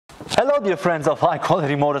Hello dear friends of high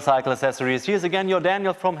quality motorcycle accessories, here's again your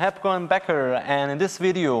Daniel from hepco&becker, and in this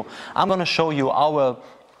video I'm going to show you our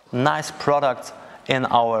nice products in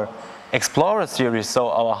our Xplorer series, so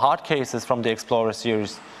our hard cases from the Xplorer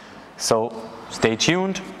series. So stay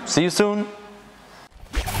tuned, see you soon!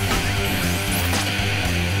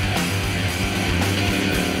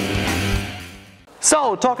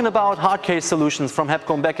 So, talking about hard case solutions from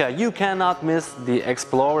hepco&becker, you cannot miss the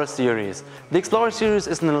Xplorer series. The Xplorer series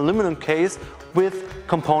is an aluminum case with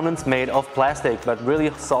components made of plastic, but really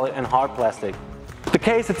solid and hard plastic. The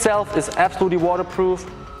case itself is absolutely waterproof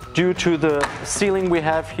due to the sealing we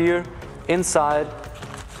have here inside,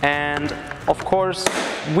 and of course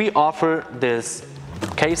we offer these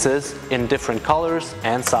cases in different colors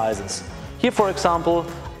and sizes. Here, for example,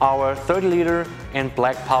 our 30 liter in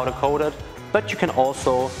black powder coated, but you can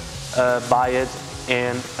also buy it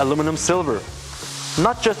in aluminum silver.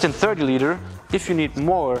 Not just in 30 liter, if you need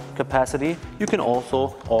more capacity, you can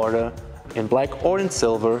also order in black or in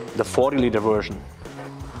silver the 40 liter version.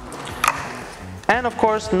 And of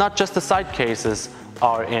course, not just the side cases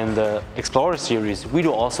are in the Xplorer series, we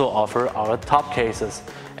do also offer our top cases.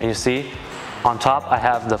 And you see, on top I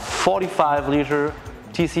have the 45 liter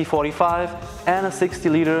TC45 and a 60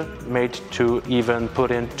 liter made to even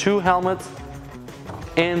put in two helmets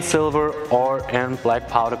in silver or in black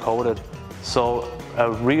powder coated. So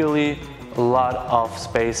a really lot of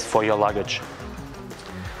space for your luggage.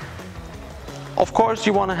 Of course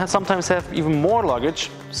you want to sometimes have even more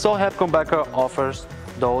luggage, so hepco&becker offers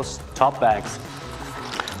those top bags.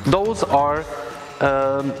 Those are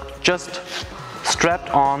just strapped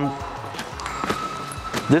on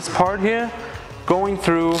this part here, going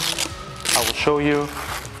through, I will show you,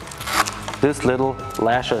 this little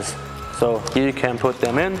lashes. So here you can put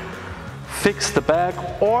them in, fix the bag,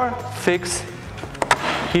 or fix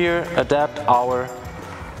here, adapt our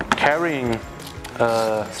carrying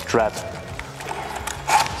strap.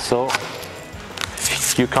 So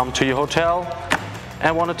you come to your hotel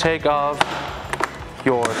and want to take off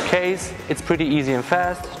your case. It's pretty easy and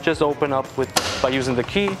fast. Just open up by using the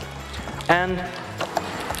key, and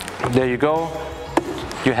there you go.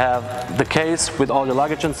 You have the case with all your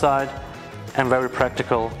luggage inside, and very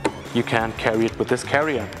practical. You can carry it with this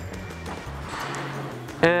carrier.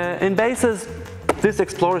 In basis, this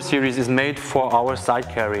Xplorer series is made for our side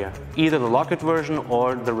carrier, either the locket version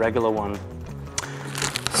or the regular one.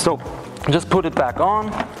 So just put it back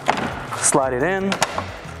on, slide it in,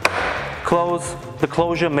 close the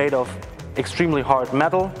closure made of extremely hard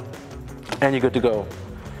metal, and you're good to go.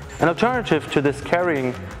 An alternative to this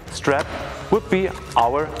carrying strap would be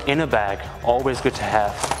our inner bag, always good to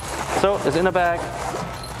have. So this inner bag,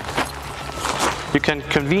 you can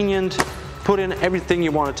put in everything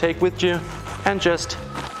you want to take with you and just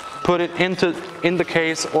put it in the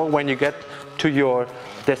case, or when you get to your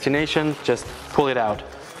destination, just pull it out.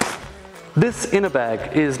 This inner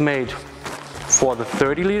bag is made for the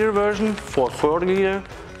 30 liter version, for 40 liter,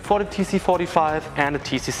 for the TC45 and the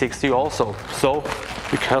TC60 also. So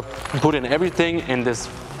you can put in everything in this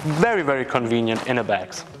very, very convenient inner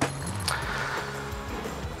bags.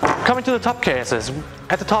 Coming to the top cases.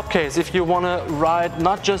 At the top case, if you want to ride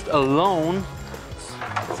not just alone,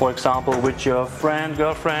 for example with your friend,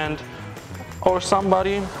 girlfriend, or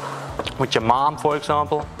somebody, with your mom for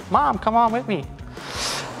example, mom, come on with me.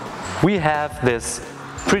 We have this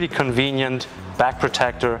pretty convenient back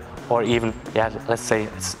protector, or even, yeah, let's say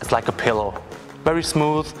it's like a pillow. Very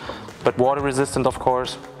smooth, but water resistant of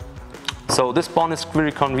course. So this bond is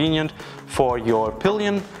very convenient for your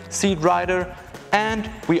pillion seat rider, and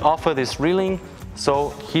we offer this reeling, so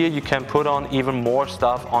here you can put on even more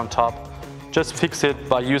stuff on top. Just fix it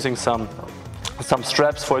by using some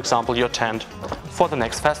straps, for example your tent, for the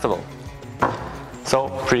next festival. So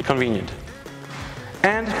pretty convenient.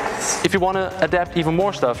 And if you want to adapt even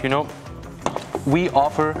more stuff, you know, we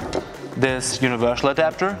offer this universal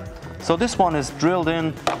adapter. So this one is drilled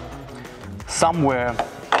in somewhere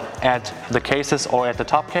at the cases or at the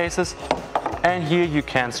top cases, and here you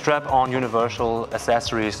can strap on universal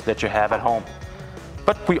accessories that you have at home.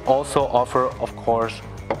 But we also offer, of course,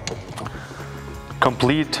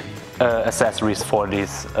 complete accessories for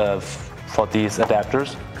these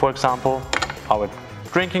adapters. For example, our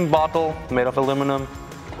drinking bottle made of aluminum,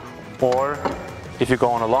 or if you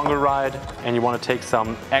go on a longer ride and you want to take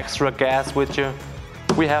some extra gas with you,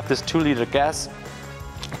 we have this 2 liter gas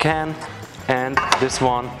can, and this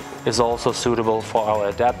one is also suitable for our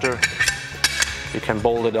adapter. You can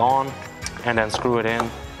bolt it on and then screw it in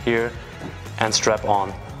here and strap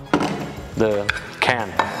on the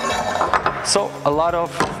can. So a lot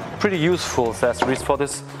of pretty useful accessories for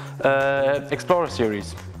this Xplorer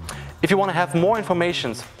series. If you want to have more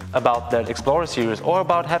information about that Xplorer series or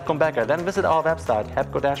about hepco&becker, then visit our website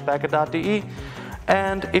hepco-becker.de.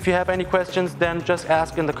 And if you have any questions, then just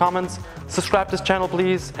ask in the comments. Subscribe to this channel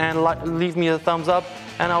please, and leave me a thumbs up,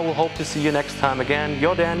 and I will hope to see you next time again.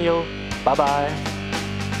 Your Daniel, bye bye.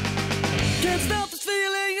 Can't stop this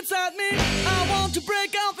feeling inside me. I want to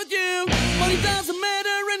break off with you, but it doesn't